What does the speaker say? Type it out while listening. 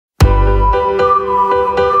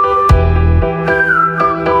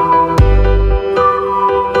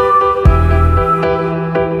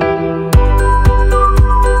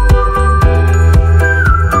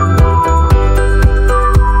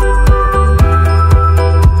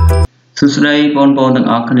Susday bon teng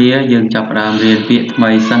ak khniaយើងចាប់ផ្ដើមរៀនពាក្យថ្មី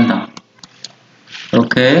សិនតើ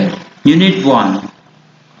Okay Unit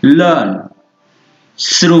 1 Learn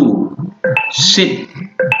through sit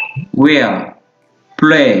wear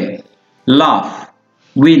play laugh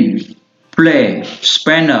win play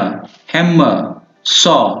spanner hammer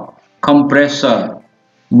saw compressor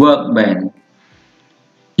workbench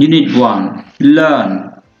Unit 1 Learn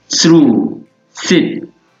through sit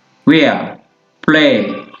wear play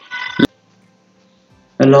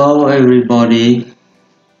Hello everybody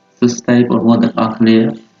សួស្តីបងប្អូនទាំងអស់គ្នា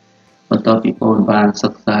បន្ទាប់ពីបងប្អូនបានសិ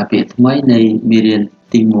ក្សាពាក្យថ្មីនៃមេរៀន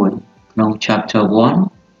ទី1ក្នុង Chapter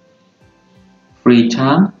 1 Free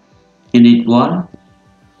time Unit 1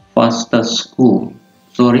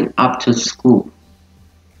 After school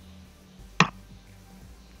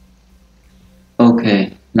Okay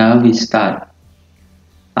now we start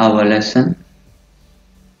our lesson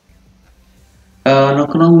នៅ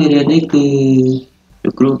ក្នុងមេរៀននេះគឺ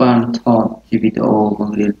លោកគ្រូបានថតជាវីដេអូប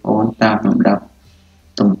ង្រៀនបងប្អូនតាមលំដាប់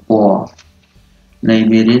ទំព័រនៃ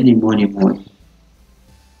មេរៀននីមួយៗ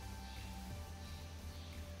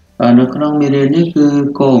នៅក្នុងមេរៀននេះគឺ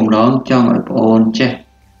គោលបំណងចង់ឲ្យបងប្អូនចេះ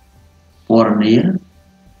ពណ៌នា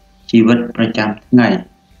ជីវិតប្រចាំថ្ងៃ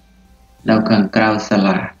នៅខាងក្រៅសា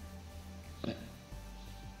លា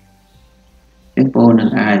បងប្អូននឹ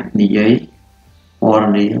ងអាចនិយាយពណ៌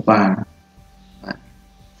នាបាន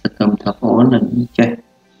សកម្មថាបងប្អូននឹងចេះ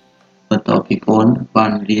បន្ទាប់ពីបងប្អូនបា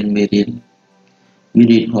នរៀនមេរៀន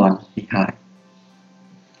Unit 1 នេះហើយ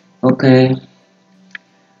Okay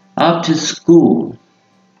After school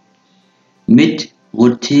meet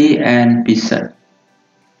Woody and Pizza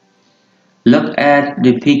Look at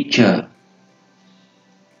the picture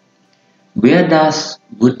Where does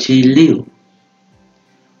Woody live?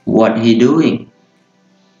 What he doing?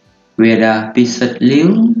 Where does Pizza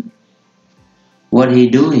live? What he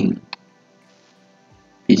doing?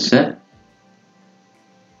 Pizza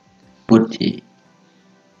Woody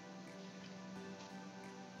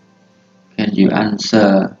Can you answer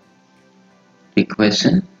the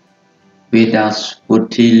question? Where does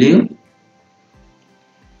Woody live?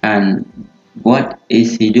 And what is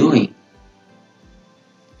he doing?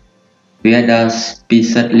 Where does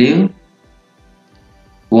Pizza live?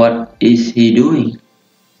 What is he doing?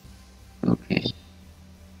 Okay.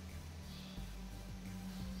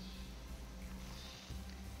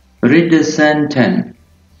 Read the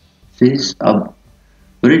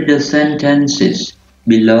sentences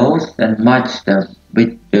below and match them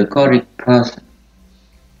with the correct person.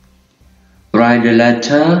 Write the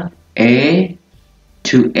letter A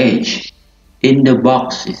to H in the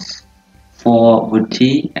boxes for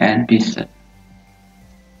Woody and Pizza.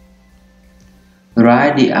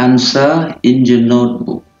 Write the answer in your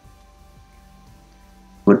notebook.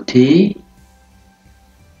 Woody,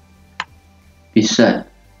 Pizza.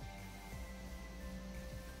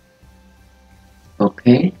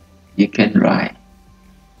 Okay, you can write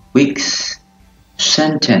which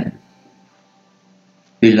sentence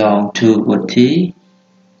belong to Woody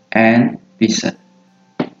and Pizza.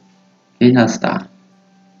 Okay, now start.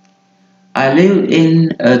 I live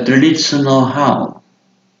in a traditional house.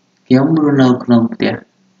 ខ្ញុំរស់នៅក្នុងផ្ទះ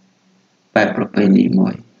បែបប្រពៃណីមួ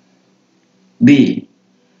យ B.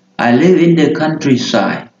 I live in the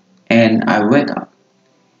countryside and I wake up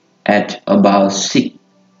at about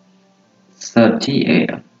 6:30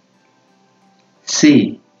 a.m. C.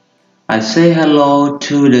 I say hello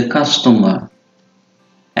to the customer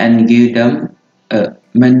and give them a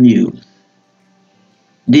menu.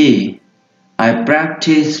 D. I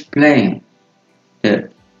practice playing the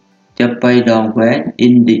chapai dong wen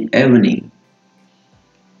in the evening.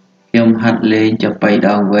 ខ្ញុំហាត់លេងចាប៉ីដ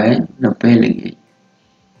ងវែងនៅពេលល្ងាច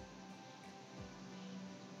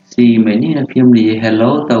C មែននេះខ្ញុំនិយាយ hello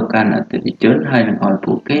ទៅកាន់អតិថិជនហើយនឹងឲ្យ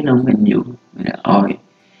ពួកគេនៅ menu មានឲ្យ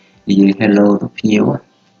និយាយ hello ទៅភ្ញៀវ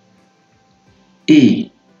E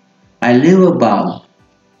I live above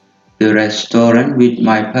the restaurant with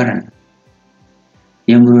my parents ខ្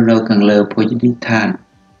ញុំរស់នៅខាងលើភោជនីយដ្ឋាន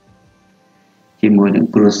ជាមួយនឹង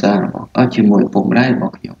គ្រួសាររបស់ជាមួយពុកម្ដាយរប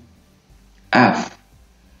ស់ខ្ញុំ F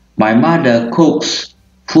My mother cooks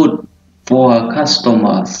food for her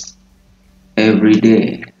customers every day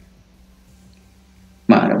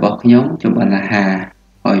ម៉ាក់របស់ខ្ញុំចម្អិនអាហារ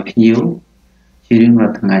ឲ្យភ្ញៀវជារៀងរា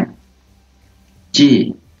ល់ថ្ងៃ G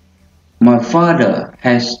My father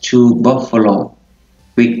has 2 buffalo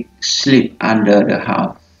which sleep under the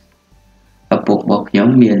house ឪពុករបស់ខ្ញុំ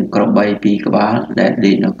មានក្របី2ក្បាលដែល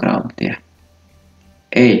ដេកនៅក្រោមផ្ទះ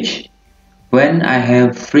H When I have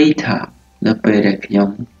free time នៅពេលដែលខ្ញុំ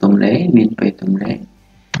ទំនេរមានពេលទំនេរ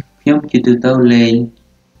ខ្ញុំជាទូទៅលេង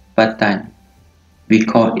ប៉ាតាញ់ We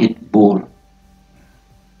call it bowl.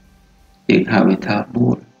យើងហៅវាថា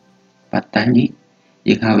bowl. បាត់តែនេះ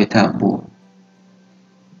យើងហៅវាថា bowl.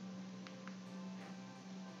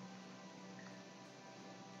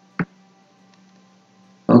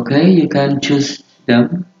 Okay, you can choose them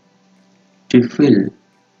to fill.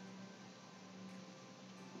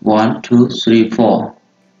 1, 2, 3, 4.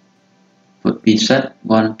 Put set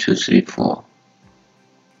 1, 2, 3, 4.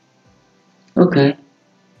 Okay,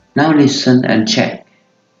 now listen and check.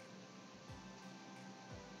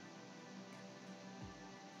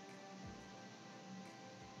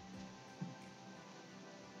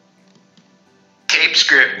 Tape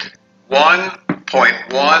script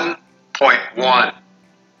 1.1.1.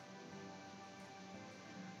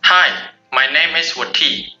 Hi, my name is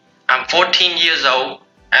Chanthy. I'm 14 years old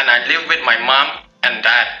and I live with my mom and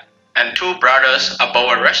dad and two brothers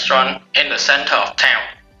above a restaurant in the center of town.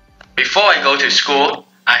 Before I go to school,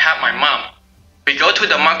 I have my mom. We go to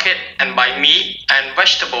the market and buy meat and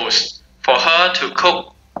vegetables for her to cook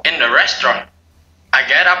in the restaurant. I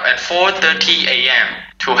get up at 4:30 a.m.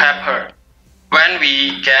 to help her. When we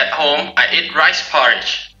get home, I eat rice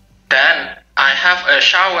porridge. Then I have a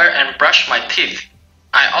shower and brush my teeth.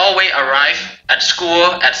 I always arrive at school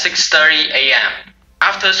at 6:30 a.m.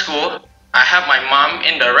 After school, I help my mom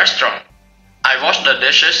in the restaurant. I wash the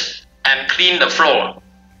dishes and clean the floor.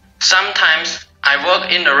 Sometimes I work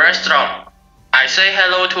in the restaurant. I say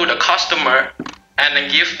hello to the customer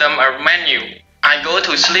and give them a menu. I go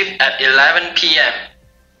to sleep at 11 p.m.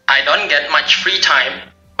 I don't get much free time,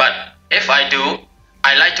 but if I do,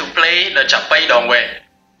 I like to play the Chapay Dongwe.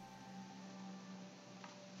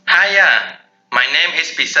 Hiya, my name is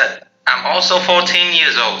Pisat. I'm also 14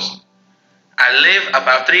 years old. I live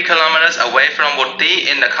about 3 kilometers away from Woodti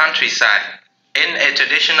in the countryside, in a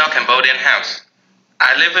traditional Cambodian house. I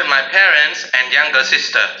live with my parents and younger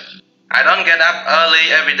sister. I don't get up early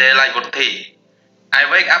every day like Woodti. I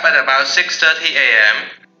wake up at about 6:30 a.m.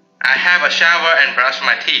 I have a shower and brush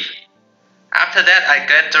my teeth. After that, I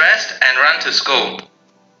get dressed and run to school.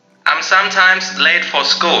 I'm sometimes late for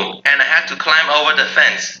school and I have to climb over the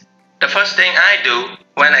fence. The first thing I do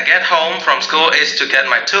when I get home from school is to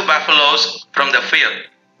get my 2 buffaloes from the field.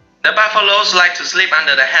 The buffaloes like to sleep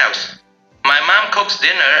under the house. My mom cooks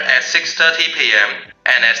dinner at 6:30 p.m.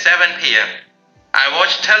 and at 7 p.m. I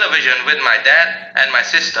watch television with my dad and my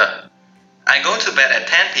sister. I go to bed at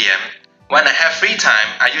 10 p.m. When I have free time,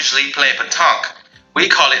 I usually play patok. We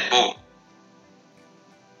call it bull.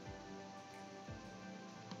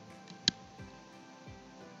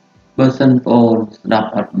 បើសិនបងប្អូនស្ដាប់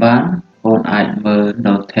អត់បានបងប្អូនអាចមើល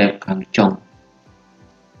នៅ tab ខាងចុង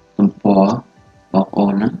ទំព័របងប្អូ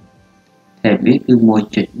នណា tab នេះគឺ 1.1.1 អ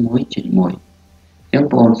ញ្ចឹងប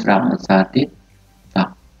ងប្អូនស្ដាប់ភាសាទៀតតោះ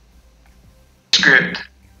Script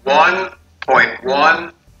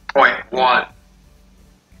 1.1.1.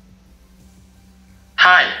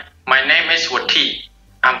 Hi, my name is Chanthy.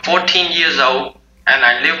 I'm 14 years old and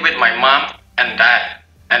I live with my mom and dad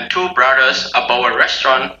and two brothers above a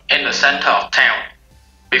restaurant in the center of town.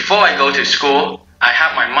 Before I go to school, I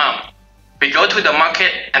help my mom. We go to the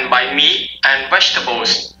market and buy meat and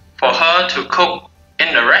vegetables for her to cook in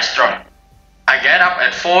the restaurant. I get up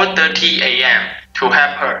at 4:30 a.m. to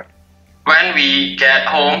help her. When we get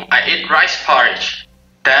home, I eat rice porridge.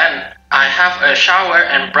 Then I have a shower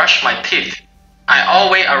and brush my teeth. I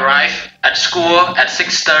always arrive at school at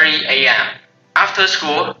 6:30 a.m. After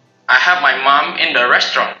school, I help my mom in the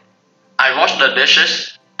restaurant. I wash the dishes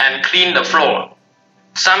and clean the floor.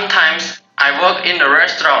 Sometimes I work in the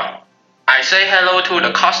restaurant. I say hello to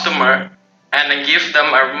the customer and give them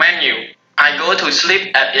a menu. I go to sleep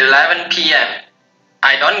at 11 p.m.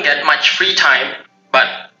 I don't get much free time, but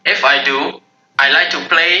if I do, I like to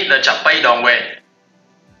play the Chapay Dongwe.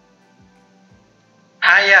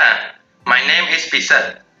 Hiya, my name is Pisat.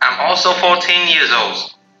 I'm also 14 years old.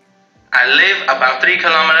 I live about 3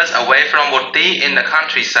 kilometers away from Woodti in the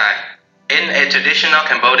countryside, in a traditional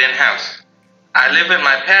Cambodian house. I live with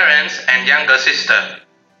my parents and younger sister.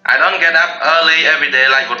 I don't get up early every day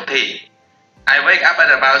like Woodti. I wake up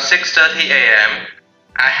at about 6:30 a.m.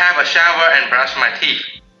 I have a shower and brush my teeth.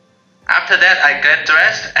 After that, I get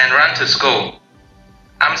dressed and run to school.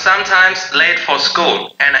 I'm sometimes late for school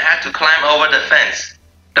and I have to climb over the fence.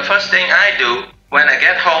 The first thing I do when I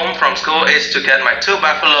get home from school is to get my 2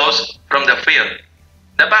 buffaloes from the field.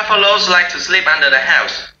 The buffaloes like to sleep under the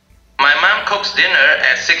house. My mom cooks dinner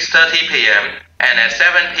at 6:30 p.m. and at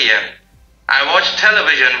 7 p.m. I watch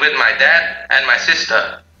television with my dad and my sister.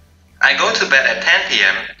 I go to bed at 10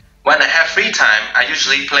 p.m. When I have free time, I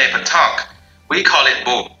usually play patok. We call it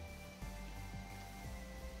bull.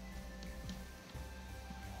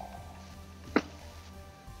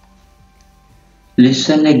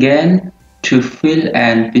 Listen again to fill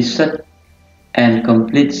and visit and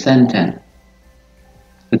complete sentence.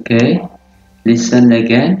 Okay, listen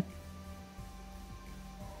again.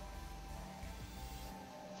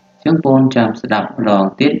 ចឹងបងចាំស្ដាប់ម្ដង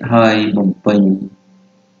ទៀតហើយបំពេញ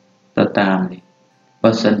ទៅតាមនេះ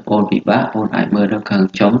បើសិនបងពិបាកបងអាចមើលនៅខាង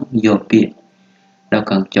ចុងយកពាក្យនៅ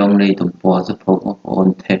ខាងចុងនៃទំព័រសភៅបងប្អូន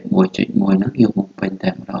tab 1.1 ហ្នឹងយកបំពេញតែ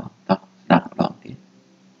ម្ដងតោះស្ដាប់ម្ដងទៀត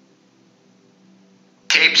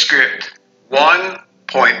Tape script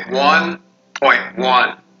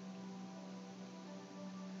 1.1.1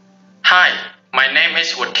 Hi, my name is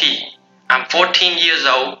Wathi. I'm 14 years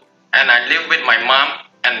old and I live with my mom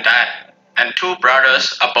and dad and two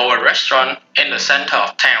brothers above a restaurant in the center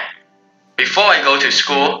of town. Before I go to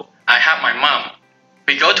school, I have my mom.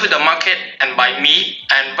 We go to the market and buy meat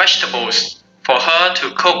and vegetables for her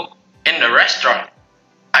to cook in the restaurant.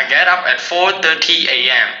 I get up at 4:30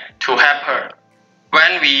 a.m. to help her.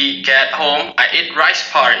 When we get home, I eat rice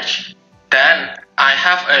porridge. Then I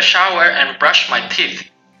have a shower and brush my teeth.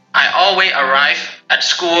 I always arrive at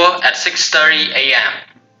school at 6:30 a.m.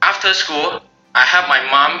 After school, I help my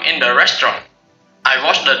mom in the restaurant. I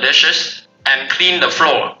wash the dishes and clean the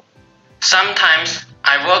floor. Sometimes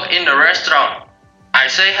I work in the restaurant. I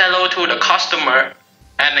say hello to the customer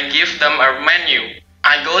and give them a menu.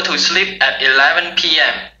 I go to sleep at 11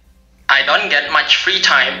 p.m. I don't get much free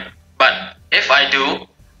time, but if I do,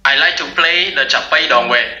 I like to play the Chapai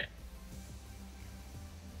Dongwe.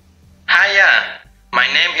 Hiya, my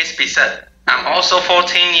name is Pisat. I'm also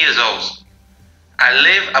 14 years old. I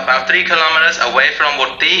live about 3 kilometers away from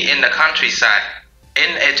Wothi in the countryside,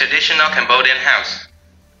 in a traditional Cambodian house.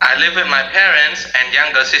 I live with my parents and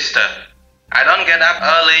younger sister. I don't get up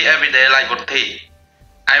early every day like Wothi.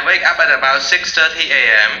 I wake up at about 6:30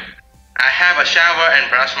 a.m. I have a shower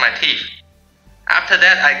and brush my teeth. After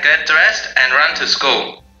that, I get dressed and run to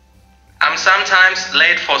school. I'm sometimes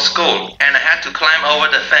late for school and I have to climb over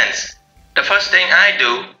the fence. The first thing I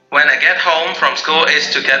do when I get home from school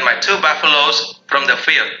is to get my 2 buffaloes from the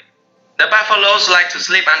field. The buffaloes like to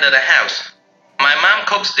sleep under the house. My mom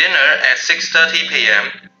cooks dinner at 6:30 p.m.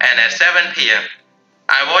 and at 7 p.m.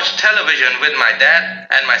 I watch television with my dad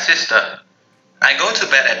and my sister. I go to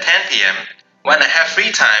bed at 10 p.m. When I have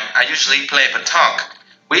free time, I usually play patok.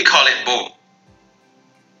 We call it boo.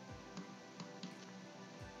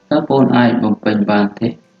 តើបងអាចបំពេញបានទេ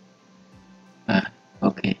បាទអូ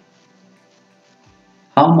ខេ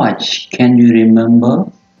How much can you remember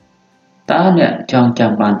តើអ្នកចង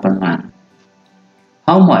ចាំបានប៉ុន្មាន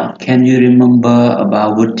How much can you remember about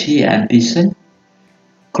Wothi and Bison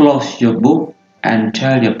Close your book and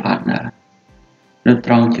tell your partner នៅ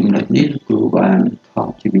ត្រង់ចំណុចនេះគ្រូបានថត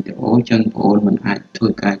ជាវីដេអូចឹងបងប្អូនមិនអាចធ្វើ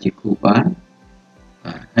ការជាគ្រូបាន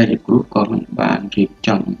បាទហើយលោកគ្រូក៏មិនបានរៀប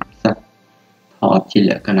ចំសិស្សថតជា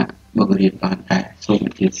លក្ខណៈបង្រៀនបានដែរសូមអ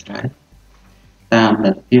ធិស្ឋានតាមល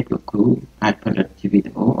ទ្ធភាពលោកគ្រូអាចផលិតជាវីដេ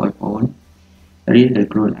អូឲ្យបងប្អូនរៀនដោយ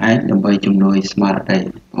ខ្លួនឯងដើម្បីជំនួយស្មារតី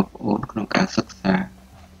បងប្អូនក្នុងការសិក្សា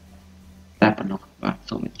តែប៉ុណ្ណោះបាទ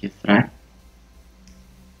សូមអធិស្ឋាន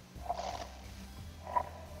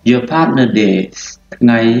Your partner days ថ្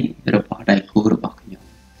ងៃរបស់ដៃគូរបស់ខ្ញុំ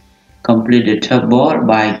Complete the table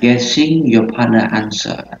by guessing your partner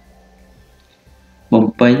answer បំ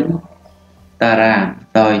ពេញតារាង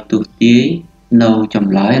ដោយទស្សន៍ទាយនៅច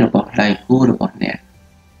ម្លើយរបស់ដៃគូរបស់អ្នក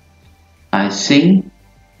I think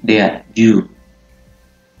that you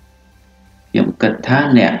ខ្ញុំគិតថា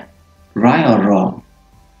អ្នក right or wrong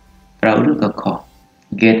ត្រូវឬក៏ខុស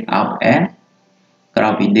Get up at ក្រោ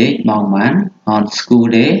យពីដេកម៉ោងប៉ុន្មាន on school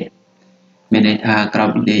day មានន័យថាក្រោយ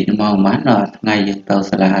ពីដេកម៉ោងប៉ុន្មានដល់ថ្ងៃយើងទៅ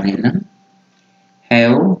សាលារៀនហ្នឹង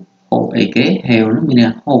Have ហូបអីគេ Have ហ្នឹងមានន័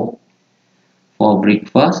យហូប for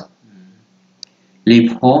breakfast Leave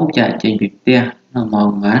home ចាកចេញពីផ្ទះនៅម៉ោង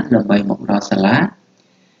ប៉ុន្មានដើម្បីមកដល់សាលា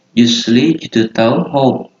Usually ជាទូទៅហូ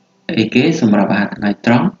បអីគេសម្រាប់អាហារថ្ងៃ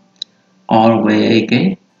ត្រង់ Always អីគេ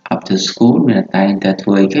after school មានតែងតែធ្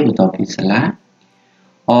វើអីគេបន្ទាប់ពីសាលា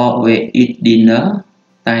Always eat dinner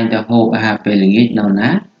តែងតែហូបអាហារពេលល្ងាចនៅណា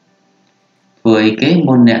ធ្វើអីគេ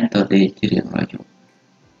មុនអ្នកទៅដេកជារៀងរាល់យប់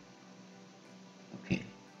Okay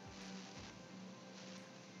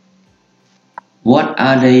What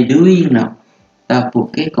are they doing now តើពួក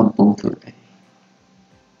គេកំពុងធ្វើអី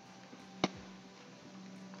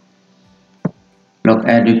Look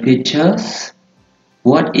at the pictures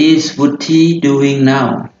What is Wothi doing now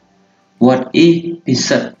What is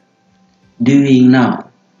Pisat doing now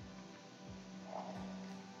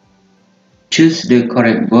Choose the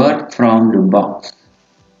correct word from the box.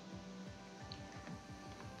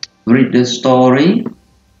 Read the story.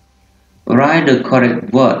 Write the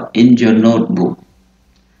correct word in your notebook.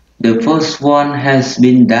 The first one has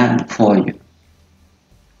been done for you.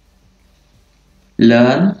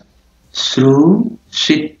 Learn, through,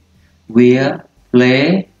 sit, wear, play,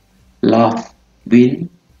 laugh, win,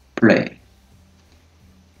 play.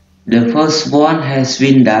 The first one has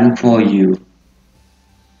been done for you.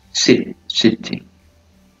 Sit, sitting.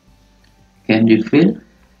 Can you feel?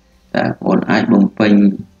 តើបងអាចបំពេញ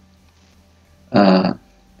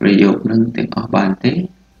ប្រយោគនឹងទាំងអស់បានទេ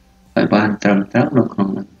ឲ្យបានត្រឹមត្រូវនៅក្នុង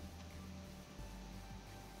នោះ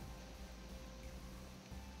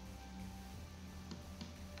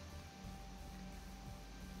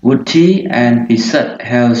Woody and Pisat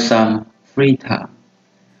have some free time.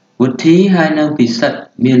 Woody ហើយនិង Pisat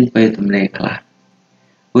មានពេលទំនេរខ្លះ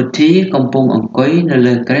Woody កំពុងអង្គុយនៅ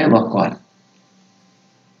លើគ្រែរបស់គាត់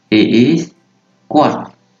He is គាត់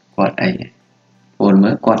អីបង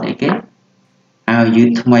មើលគាត់អីគេអាវយឺត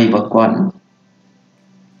ថ្មីរបស់គាត់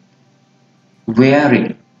wearing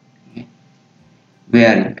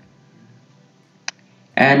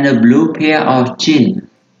and a blue pair of jeans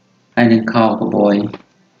ហើយនឹងខោកបយ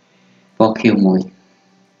ពណ៌ខៀវមួយ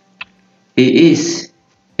He is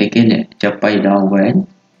អីគេនេះចាប់បៃដងវែង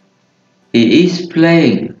He is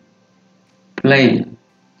playing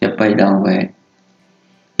ចាប់បៃដងវែង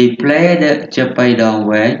He played the Chapaidong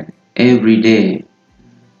well every day.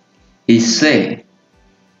 He said,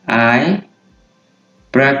 I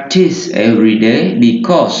practice every day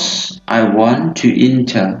because I want to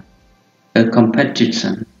enter a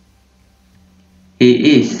competition. He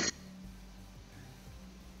is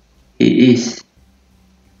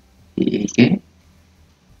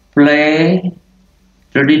play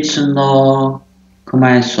traditional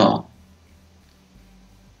Khmer song.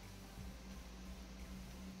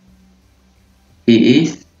 He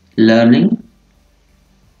is learning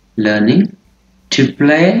to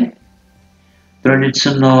play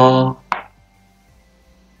traditional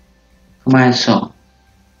Khmer song.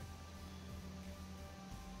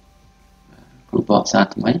 គ្រូបកសា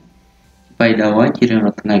ថ្មីបៃដងជារឿង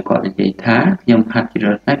រាល់ថ្ងៃគាត់និយាយថាខ្ញុំហាត់ជា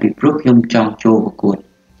រាល់ថ្ងៃពីព្រោះខ្ញុំចង់ចូលប្រកួត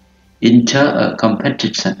Enter a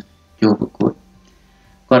competition ចូលប្រកួត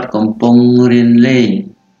គាត់កំពុងរៀនលេង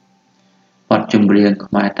បទចម្រៀង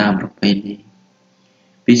ខ្មែរតាមប្រពៃណី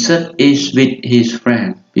Pisat is with his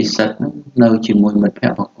friend. Pisat នៅជាមួយមិត្តភក្តិ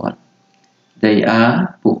របស់គាត់ They are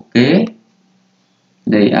ពួកគេ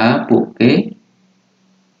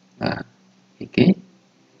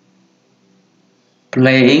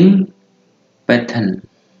playing pattern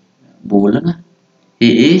bull ណា He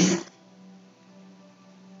is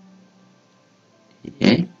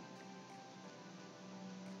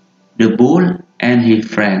the bull and his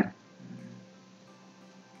friend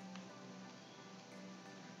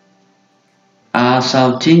are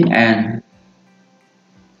shouting and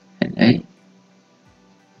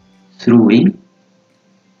throwing.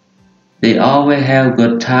 They always have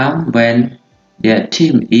good time when their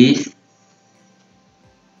team is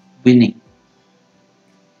winning.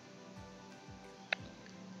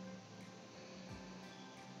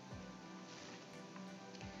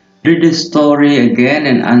 Read the story again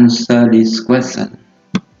and answer this question.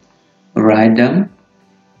 Write them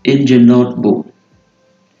in your notebook.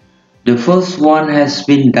 The first one has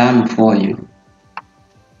been done for you.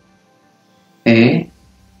 A.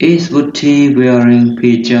 Is Woody wearing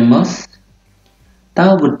pajamas? តើ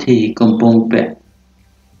Woody កំពុងពាក់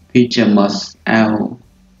pajamas អាវ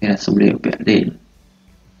សម្លៀកបំពាក់លេង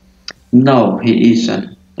No, he isn't.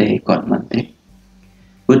 ទេគាត់មិនទេ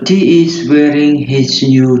Woody is wearing his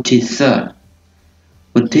new t-shirt.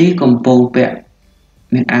 Woody កំពុងពាក់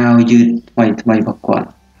មានអាវយឺតថ្មីរបស់គាត់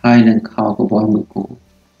ហើយនឹងខោកបយមួយគូ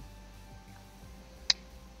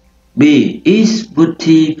B. Is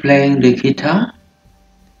Woody playing the guitar?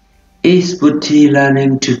 Is Woody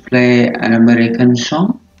learning to play an American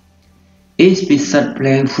song? Is Pisat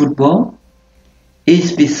playing football?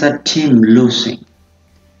 Is Pisat team losing?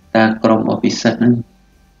 តើក្រុមរបស់ Pisat នឹង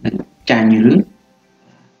ចាញ់ឬ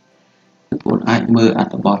បងអាចមើលអ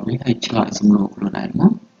ត្ថបទនេះហើយឆ្លើយសំណួរខ្លួនឯងម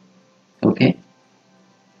កអូខេ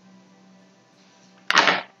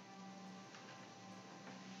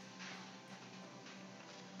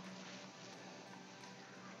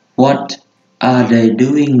What are they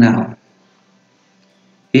doing now?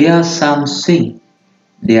 Here are something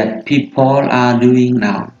that people are doing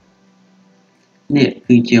now. នេះ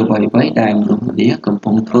គឺជាអ្វីៗដែលមនុស្សម្នាកំ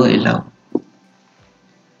ពុងធ្វើឥឡូវ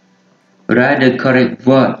Write the correct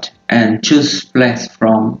word and choose place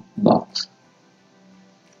from box.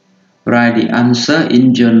 Write the answer in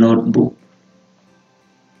your notebook.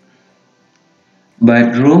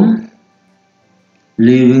 Bedroom,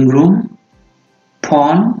 living room,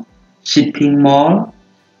 pond, shopping mall,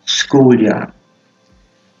 schoolyard.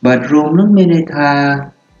 bedroom នឹងមានន័យថា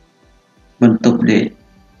បន្ទប់ដេក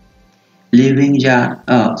living yard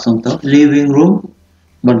សំទោស living room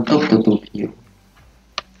បន្ទប់ទទួលភ្ញៀវ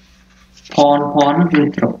pawn គឺ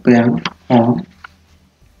ត្រពាំង pawn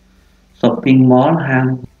shopping mall ហាង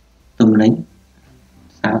ទំនិញ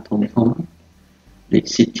ផ្សារធំដូច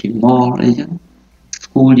city mall អីចឹង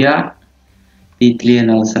school yard ទីធ្លា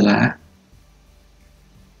នៅសាលា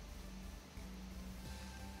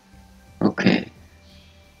អូខេ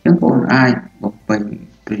អញ្ចឹងបងអាចបំពេញ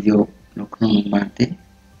ប្រយោគនៅក្នុងនោះបានទេ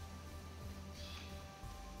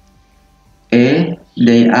A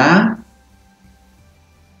they are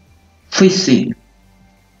fishing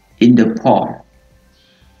in the pond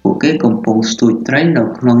ពួកគេកំពុងស្ទូចត្រីនៅ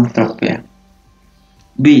ក្នុងត្រពាំង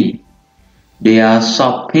B they are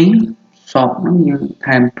shopping shop ហ្នឹងយើង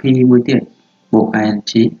ថែម P មួយទៀតបូក ing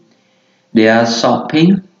they are shopping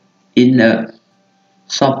in a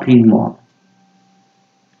shopping mall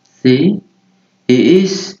C he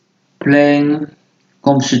is playing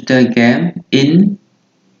computer game in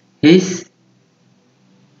his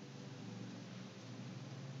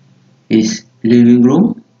living room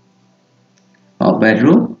or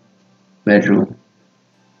bedroom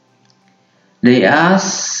they are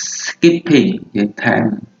skipping យើងថែម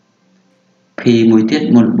P មួយទៀត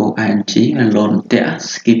មុនបូក ing ហើយលោតអន្ទាក់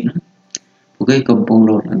skip ពួកគេកំពុង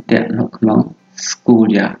លោតអន្ទាក់នៅក្នុង school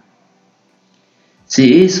yard She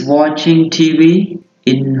is watching TV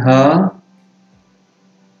in her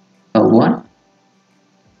what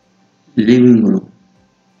living room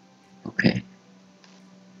okay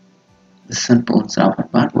សិនបងស្រាប់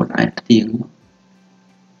បានបងអាចផ្ទៀង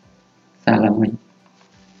សាឡើងវិញ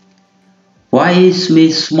Why is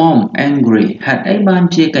Miss Mom angry ហេតុអីបាន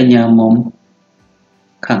ជាកញ្ញាមុំ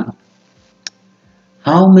ខឹង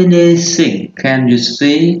How many things can you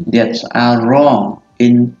see that are wrong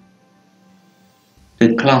in the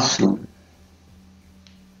classroom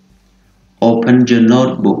Open your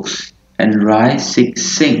notebooks and write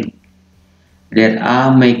 6 things that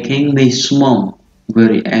are making Miss Mom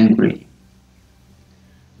very angry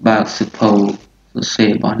បើកសិភៅសរសេរ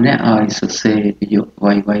របស់អ្នកឲ្យសរសេរប្រយោគໄວ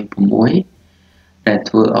ៗ6ដែល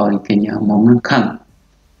ធ្វើឲ្យកញ្ញាមុំនឹងខឹង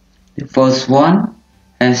The first one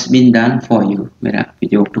has been done for you មានប្រ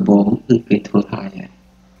យោគដំបូងគឺគេធ្វើឲ្យហើយអ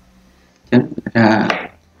ញ្ចឹងថា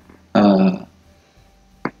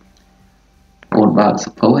បងបើកសិ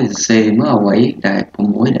ភៅឲ្យសរសេរមើលអ្វីដែល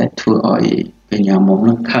6ដែលធ្វើឲ្យកញ្ញាមុំ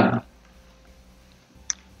នឹងខឹង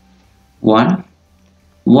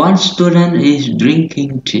One student is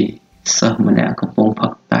drinking tea សិស្សម្នាក់កំពុងផឹ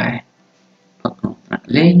កតែផឹកក្នុងថ្នាក់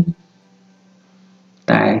លេង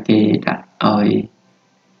តែគេដាក់ឲ្យ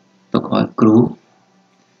ទុកឲ្យគ្រូ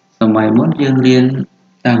សម័យមុនយើងរៀន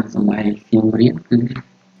តាមសម័យខ្ញុំរៀនគឺ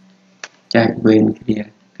ចែកវេនគ្នា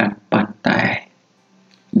កាន់ប៉ាន់តែ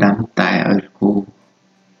ដាំតែឲ្យគ្រូ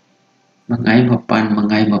មួយថ្ងៃមកប៉ាន់មួយ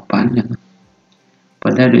ថ្ងៃមកប៉ាន់ចឹងប៉ុ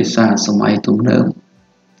ន្តែដោយសារសម័យទំនើប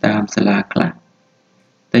តាមសាលាខ្លះ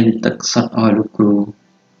ទិញទឹកសុទ្ធឲ្យលោកគ្រូ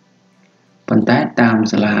ប៉ុន្តែតាម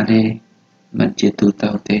សាលាទេមិនជាទូទៅ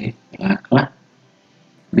ទេសាលាខ្លះ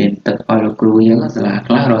មានទឹកឲ្យលោកគ្រូអញ្ចឹងសាលា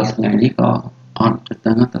ខ្លះរាល់ថ្ងៃនេះក៏អត់ទៅ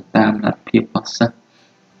តាមលទ្ធភាពរបស់សិស្ស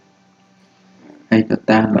ហើយទៅ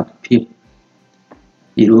តាមលទ្ធភាព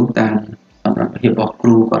ពីរួមតាមសម្រាប់ភាពរបស់គ្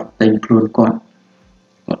រូគាត់ទិញខ្លួនគាត់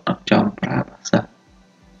អត់ចង់ប្រើភាសា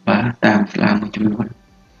បាទតាមសាលាមួយចំនួន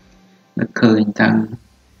នឹកឃើញតាំង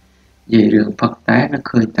និយាយរឿងផឹកតែនឹក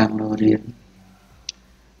ឃើញតាំងនៅរៀន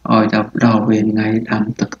ឲ្យដល់វេនថ្ងៃដាំ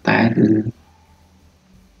ទឹកតែគឺ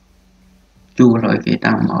ជួលឲ្យគេ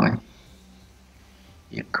ដាំឲ្យ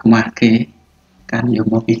យើងខ្មាស់គេកាន់យក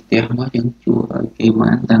មកពីផ្ទះមកយើងជួលឲ្យគេ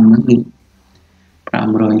បានតាំងហ្នឹងគឺ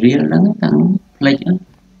500រៀលហ្នឹងតាំងផ្លេចហ្នឹង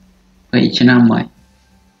2ឆ្នាំហើយ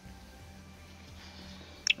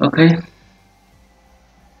អូខេ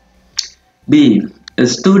B a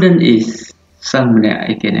student is សិស្សម្នាក់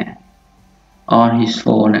អីគេណា on his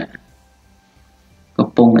phone កំ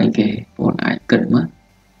ពុងអីគេបងអាចគិតមើល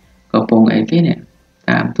កំពុងអីគេនេះ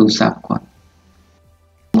តាមទូរស័ព្ទគាត់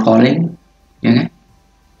calling យ៉ាងណា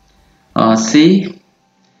C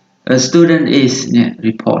a student is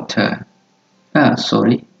reporter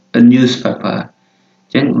sorry a newspaper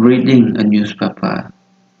just reading a newspaper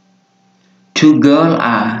two girls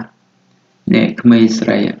are អ្នកក្មេងស្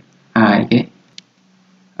រីគេ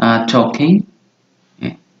are talking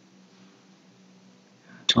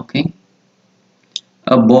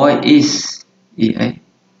a boy is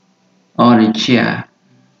on a chair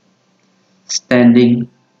standing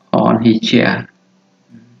on his chair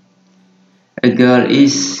a girl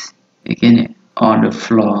is again on the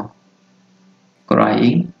floor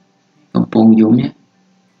crying កំពុងយំ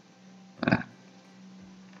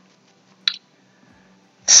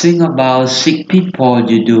Sing about sick people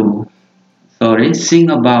you do. Sorry, sing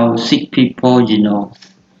about sick people you know.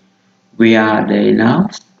 Where are they now?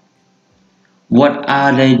 What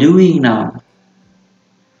are they doing now?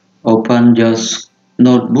 Open your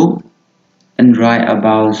notebook and write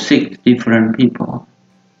about 6 different people.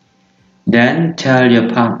 Then tell your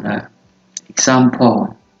partner.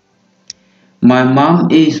 Example. My mom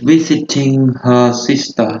is visiting her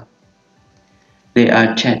sister. They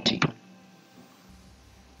are chatting.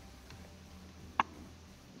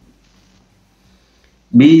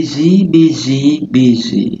 Busy, busy,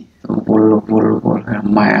 busy. Vul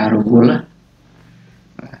mẹ rồi vul á.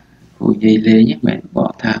 Cô dây lê nhé mẹ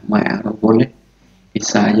bỏ thả mẹ rồi vul ấy. Thì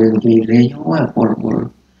xài dân dây lê nhó là vul.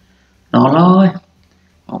 Nó lôi.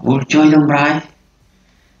 Họ vul chơi trong rai.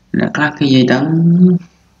 Là các cái dây đắng.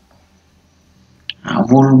 Họ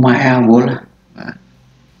vul mẹ vul.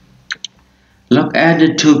 Look at the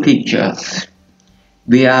two pictures.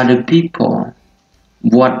 We are the people.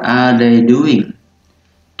 What are they doing?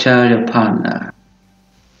 Tell your partner.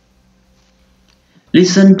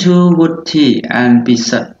 Listen to Woody and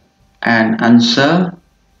Pisat and answer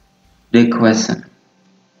the question.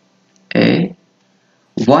 A.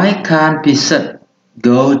 Why can't Pisat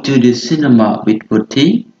go to the cinema with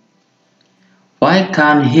Woody? Why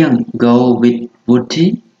can't he go with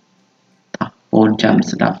Woody? អូនចាំ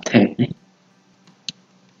ស្ដាប់ tape នេះ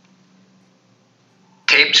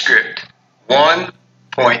Tape script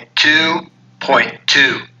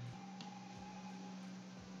 1.2.2.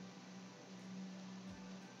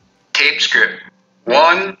 Tape script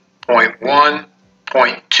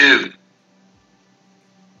 1.1.2.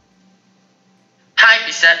 Hi,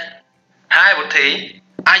 Bisset. Hi, Woody.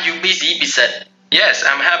 Are you busy, Bisset? Yes,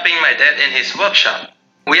 I'm helping my dad in his workshop.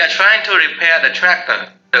 We are trying to repair the tractor,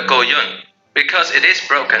 the Goyun, because it is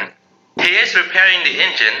broken. He is repairing the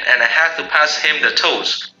engine and I have to pass him the tools.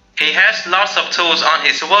 He has lots of tools on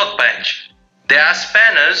his workbench. There are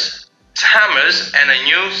spanners, hammers, and a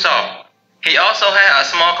new saw. He also has a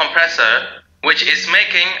small compressor, which is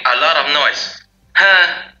making a lot of noise.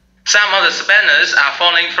 Some of the spanners are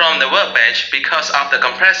falling from the workbench because of the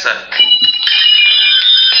compressor.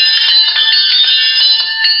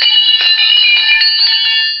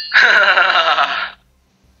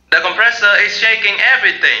 The compressor is shaking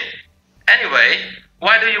everything. Anyway,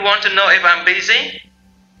 why do you want to know if I'm busy?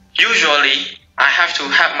 Usually, I have to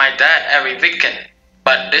help my dad every weekend.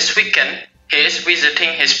 But this weekend, he is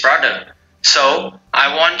visiting his brother. So,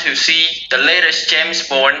 I want to see the latest James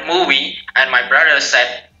Bond movie and my brother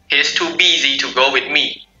said he is too busy to go with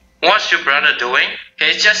me. What's your brother doing? He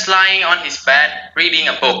is just lying on his bed reading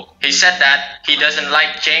a book. He said that he doesn't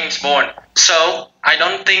like James Bond. So, I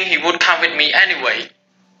don't think he would come with me anyway.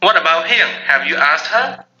 What about him? Have you asked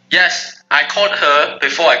her? Yes, I called her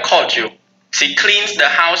before I called you. She cleans the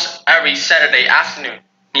house every Saturday afternoon.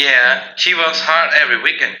 Yeah, she works hard every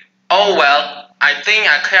weekend. Oh well, I think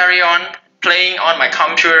I'll carry on playing on my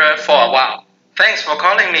computer for a while. Thanks for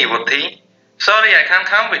calling me, Woody. Sorry I can't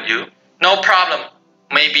come with you. No problem.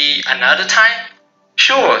 Maybe another time?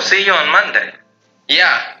 Sure, see you on Monday.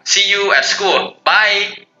 Yeah, see you at school.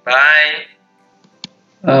 Bye. Bye.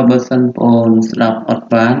 បើសិនបងអូនស្ដាប់អត់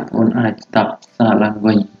បានបងអូនអាចស្ដាប់សារឡើង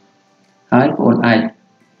វិញហើយបងអូនអាច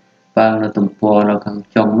បើកនៅទំព័រនៅខាង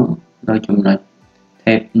ចុងនោះដោយចំណុច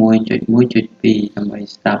tape 1.1.2 ដើម្បី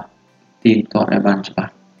ស្ដាប់ទៀងទាត់ឲ្យបានច្បា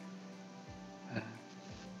ស់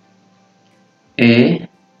A.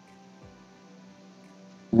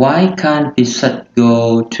 Why can't Pisat go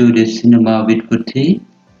to the cinema with Woody?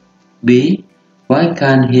 B. Why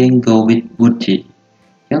can't he go with Woody?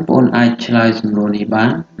 ចឹងបងអូនអាចឆ្លើយសំណួរនេះបា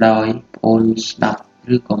នដោយបងអូនស្ដាប់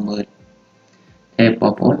ឬក៏មើល tape ប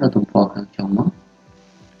ងប្អូននៅទំព័រខាងចុងមក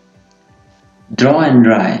Draw and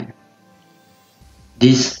write.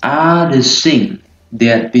 These are the things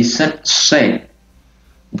that Pisat said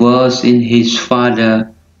was in his father's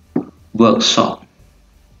workshop.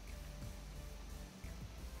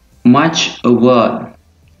 Match a word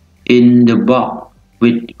in the box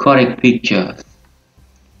with correct pictures.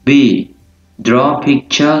 B. Draw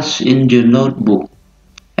pictures in your notebook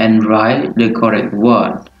and write the correct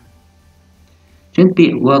word. ចឹងពា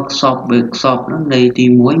ក្យ workshop នោះន័យទី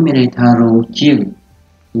1មានន័យថារោងជាង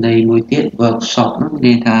ន័យមួយទៀត workshop នោះមាន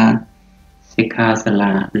ន័យថាសិក្ខាសា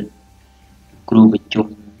លាឬគ្រូប្រជុំ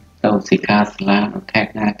ទៅសិក្ខាសាលានៅខេត្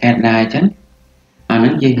តណាអញ្ចឹងអាហ្នឹ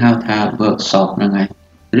ងយើងហៅថា workshop ហ្នឹងហើយ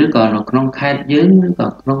ឬក៏នៅក្នុងខេត្តយើងឬក៏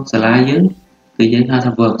ក្នុងសាលាយើងគឺយើងហៅ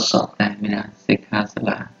ថា workshop ដែរមានថាសិក្ខាសា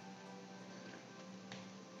លា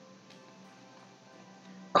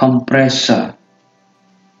compressor.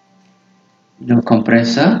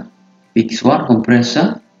 Compressor, big one compressor,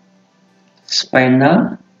 spanner,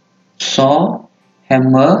 saw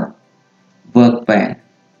hammer workbench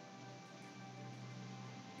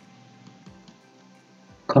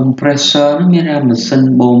compressor មានថាម៉ាស៊ីន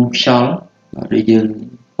បូមខ្យល់ដែលយើង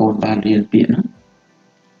អូនបានរៀនពាក្យហ្នឹង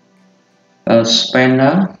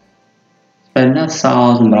spanner សោ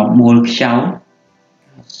សម្រាប់មួលខ្យល់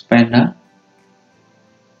spanner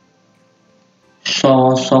ស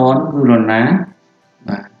នគឺរណា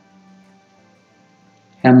បាទ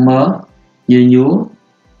hammer ញញួរ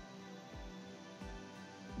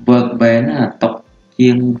workbench តុជា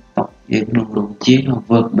ងតុយើងក្នុងរោងជាង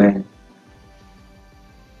workbench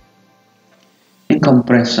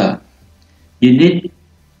compressor you need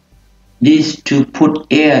this to put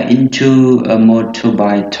air into a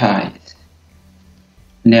motorbike tires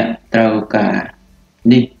អ្នកត្រូវការ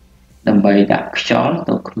នេះដើម្បីដាក់ខ្យល់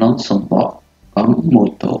ទៅក្នុងសំបកកង់ម៉ូ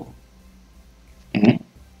តូ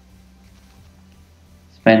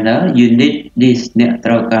Spanner you need this អ្នក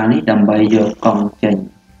ត្រូវការនេះដើម្បីយកកង់ចេញ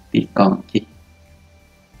ពីកង់ជិះ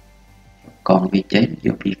កង់វាចេញយ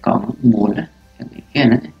កពីកង់មូលហ្នឹងគេ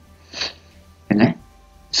ណា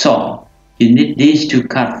So you need this to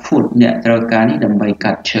cut food អ្នកត្រូវការនេះដើម្បី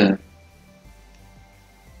កាត់ឈើ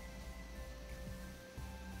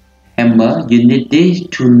Hammer you need this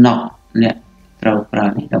to knock អ្នកត្រូវប្រើ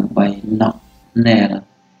នេះដើម្បី knock nail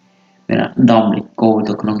វាដំលេខគោ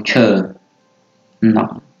ទៅក្នុងឈើ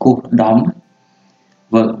knock គូសដំ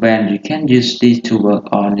workbench you can use this to work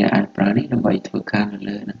on អ្នកអាចប្រើនេះដើម្បីធ្វើការនៅ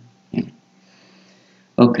លើហ្នឹង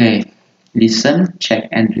Okay listen check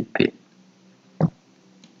and repeat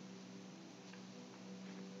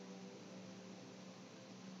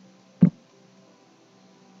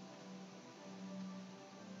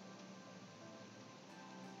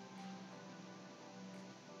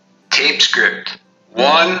Tape script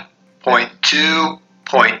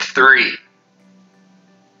 1.2.3.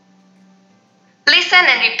 Listen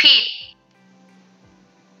and repeat.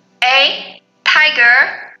 A. Tiger.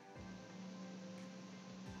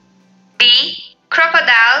 B.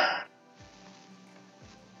 Crocodile.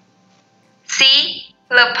 C.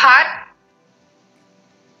 Leopard.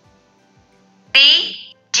 D.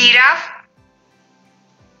 Giraffe.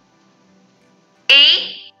 E.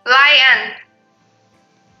 Lion.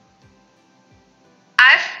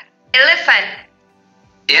 F. Elephant.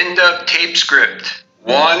 End of tape script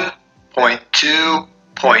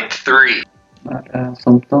 1.2.3. បាទ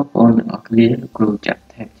សូមទោសបងប្អូនអ្នកគ្នាលោកគ្រូចាត់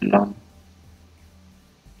ថេបច្រឡំ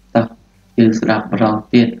តោះយើងស្ដាប់ម្ដង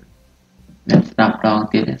ទៀតអ្នកស្ដាប់ម្ដង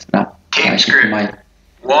ទៀតស្ដាប់ Tape script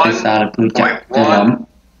ភាសាលោកគ្រូចាត់ច្រឡំ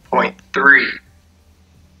 1.1.3.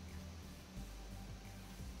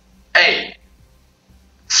 A.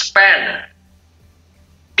 Spanner.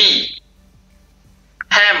 B.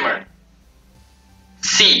 Hammer.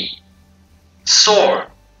 C. Saw.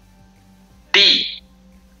 D.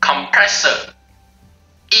 Compressor.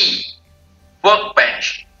 E.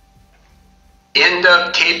 Workbench. End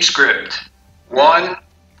of tape script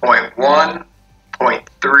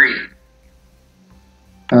 1.1.3.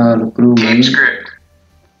 លោកគ្រូមាន Tape script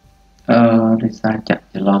ដោយសារចាត់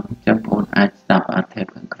ច្រឡំចាំបងប្អូនអាចស្ដាប់ថេប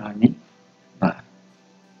ខាងក្រោយនេះបាទ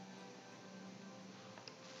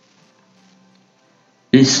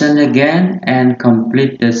Listen again and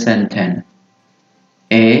complete the sentence.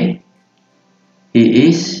 A. He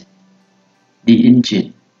is the engine.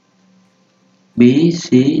 B. C.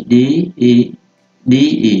 D. E. D.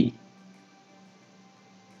 E.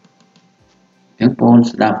 ទាំងបង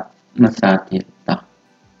ស្ដាប់ភាសាទៀតតោះ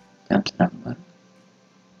ចាំស្ដាប់មើល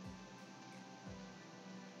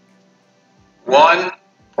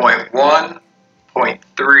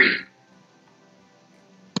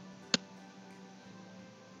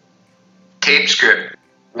 1.1.3. Tape script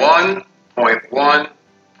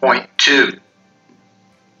 1.1.2.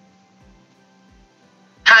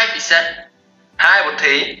 Hi, Bisset. Hi,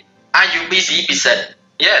 Wuti. Are you busy, Bisset?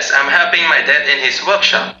 Yes, I'm helping my dad in his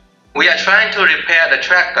workshop. We are trying to repair the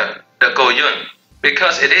tractor, the Goyun,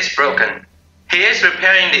 because it is broken. He is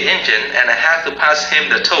repairing the engine and I have to pass him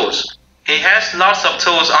the tools. He has lots of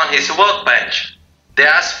tools on his workbench.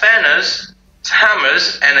 There are spanners, hammers,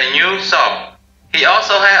 and a new saw. He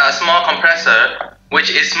also has a small compressor, which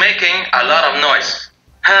is making a lot of noise.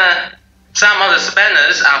 Some of the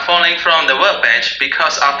spanners are falling from the workbench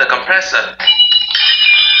because of the compressor.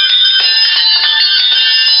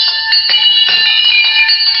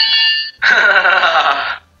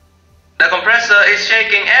 The compressor is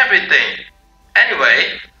shaking everything. Anyway,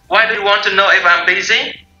 why do you want to know if I'm busy?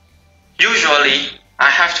 Usually, I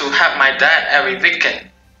have to help my dad every weekend.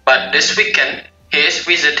 But this weekend, he is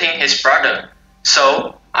visiting his brother.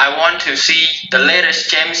 So, I want to see the latest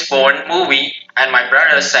James Bond movie and my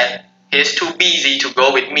brother said he is too busy to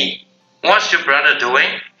go with me. What's your brother doing?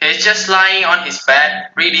 He's just lying on his bed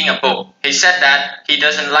reading a book. He said that he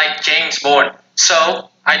doesn't like James Bond, so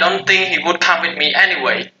I don't think he would come with me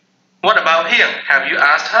anyway. What about him? Have you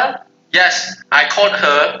asked her? Yes, I called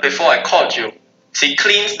her before I called you. She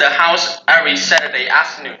cleans the house every Saturday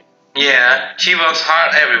afternoon. Yeah, she works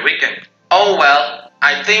hard every weekend. Oh well,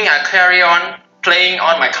 I think I'll carry on playing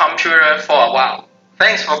on my computer for a while.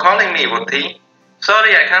 Thanks for calling me, Woody.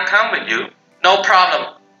 Sorry I can't come with you. No problem.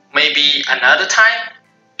 Maybe another time?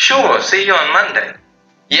 Sure, see you on Monday.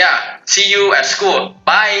 Yeah, see you at school.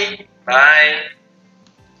 Bye. Bye.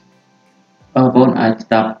 បងប្អូនអាចស្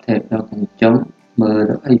ដាប់ tape ដល់ខាងចុងមើល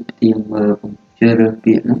ឲ្យផ្ទៀងមើលผมជឿរើស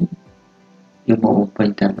ពាក្យហ្នឹងយកមកបំពេញ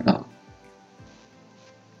តែម្ដង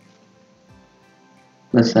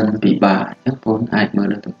បើសិនពិបាកអញ្ចឹងបងប្អូនអាចមើល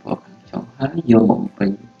នៅទំព័រខាងចុងហើយយកមកបំពេញ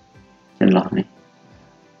ចន្លោះនេះ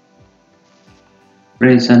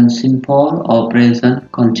present simple or present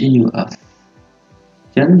continuous អ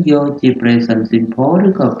ញ្ចឹងយកជា present simple ឬ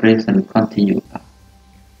ក៏ present continuous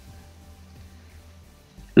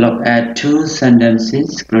Look at two sentences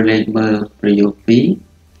ក្រឡេកមើលប្រយោគពីរ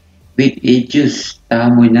which is used តើ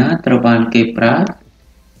មួយណាត្រូវបានគេប្រើ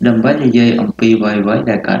ដើម្បីនិយាយអំពីអ្វីៗ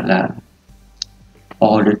ដែលកើតឡើង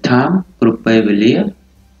all the time គ្រប់ពេលវេលា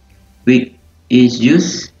which is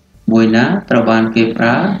used មួយណាត្រូវបានគេប្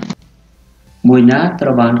រើ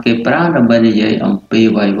ដើម្បីនិយាយអំពី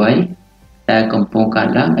អ្វីៗដែលកំពុងកើត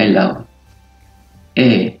ឡើងឥឡូវ A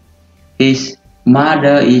His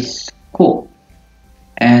mother is cook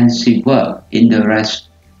and she works in the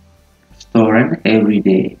restaurant every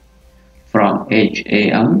day from 8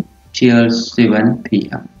 a.m. till 7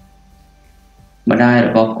 p.m. ម្ដាយរ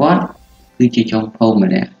បស់គាត់គឺជាចុងភៅម្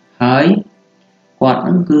នាក់ហើយគាត់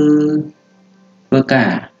នឹងគឺធ្វើកា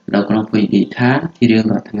រនៅក្នុងវិនិដ្ឋានជារៀង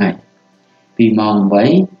រាល់ថ្ងៃពីម៉ោង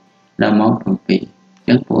8ដល់ម៉ោង7អញ្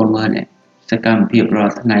ចឹងបងប្អូនមើលនេះសកម្មភាពរា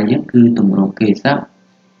ល់ថ្ងៃហ្នឹងគឺទម្រង់គេស័ព្ទ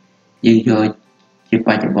យើងយកជាប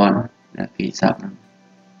ច្ចុប្បន្នគេស័ព្ទហ្នឹង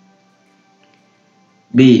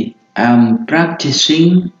B I'm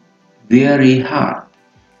practicing very hard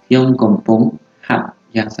ខ្ញុំកំពុងហាត់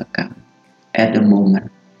យ៉ាងសកម្ម at the moment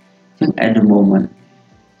អញ្ចឹង at the moment ស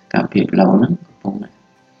កម្មភាពឡូវហ្នឹងកំពុង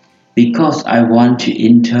because I want to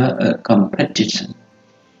enter a competition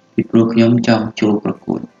ពីព្រោះខ្ញុំចង់ចូលប្រ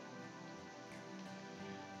កួត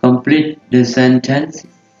complete the sentence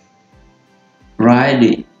write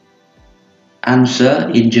the answer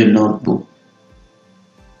in your notebook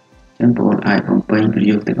ចឹងបងប្អូនអាចបំពេញប្រ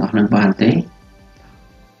យោគទាំងអស់ហ្នឹងបានទេ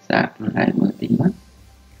សាកខ្លួនឯងមើលតិចមក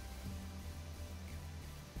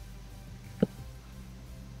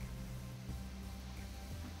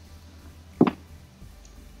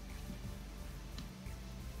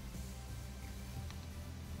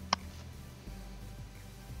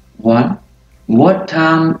 1. What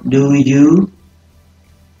time do you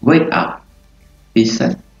wake up? He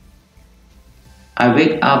said. I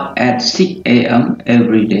wake up at 6 a.m.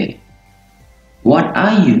 every day. What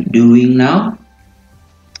are you doing now?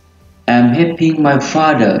 I'm helping my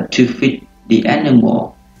father to feed the animal.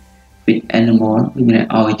 Feed animal គឺមាន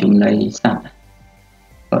ឲ្យចំណីសត្វ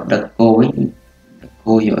បើដឹកគោវិញដឹក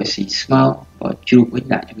គោយកឲ្យស៊ីស្មៅបើជូកវិញ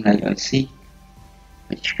ដាក់ចំណីឲ្យស៊ី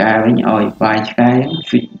ឆ្កែវិញឲ្យបាយឆ្កែ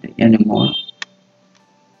feed the animal.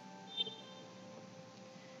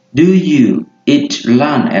 Do you eat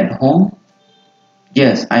lunch at home?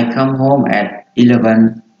 Yes, I come home at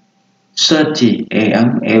 11:30 a.m.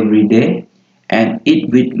 every day and eat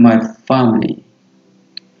with my family.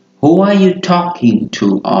 Who are you talking to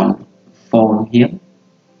on phone here?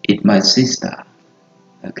 It's my sister.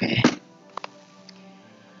 Okay.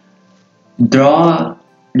 Draw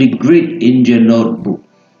the grid in your notebook.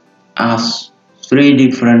 Ask 3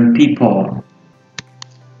 different people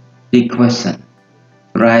the question.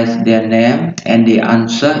 Write their name and the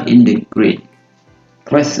answer in the grid.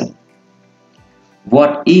 Question.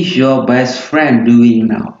 What is your best friend doing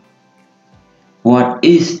now? What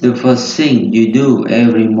is the first thing you do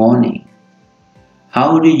every morning? How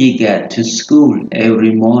do you get to school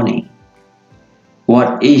every morning? What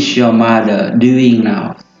is your mother doing now?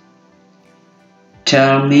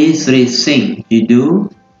 Tell me 3 things you do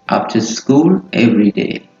after school every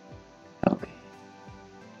day. Okay.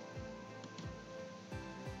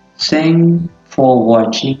 Thanks for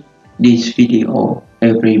watching this video,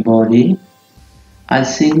 everybody. I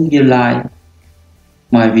think you like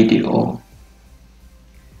my video.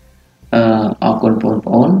 អរគុណបង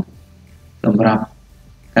ប្អូនសម្រាប់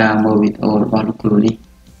ការមើលវីដេអូរបស់លោកគ្រូនេះ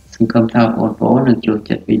សង្ឃឹមថាបងប្អូននឹងចូល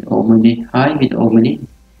ចិត្តវីដេអូមួយនេះហើយវីដេអូមួយនេះ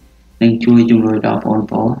នឹងជួយជំរុញដល់បង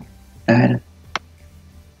ប្អូនដែល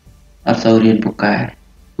អត់សូវរៀនពូកែ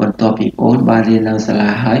បន្ទាប់ពីបងបានរៀននៅសាលា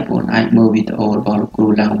ហើយបងអាចមើលវីដេអូរបស់លោកគ្រូ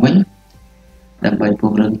ឡើងវិញដើម្បីព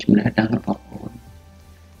ង្រឹងចំណេះដឹងរបស់បង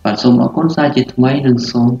បាទសូមអរគុណសាជាថ្មីនិង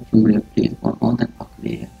សូមជម្រាបលាបងប្អូនទាំងអស់គ្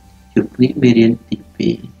នាជួបគ្នាមេរៀនទី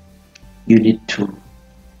2 Unit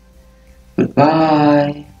 2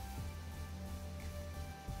 Goodbye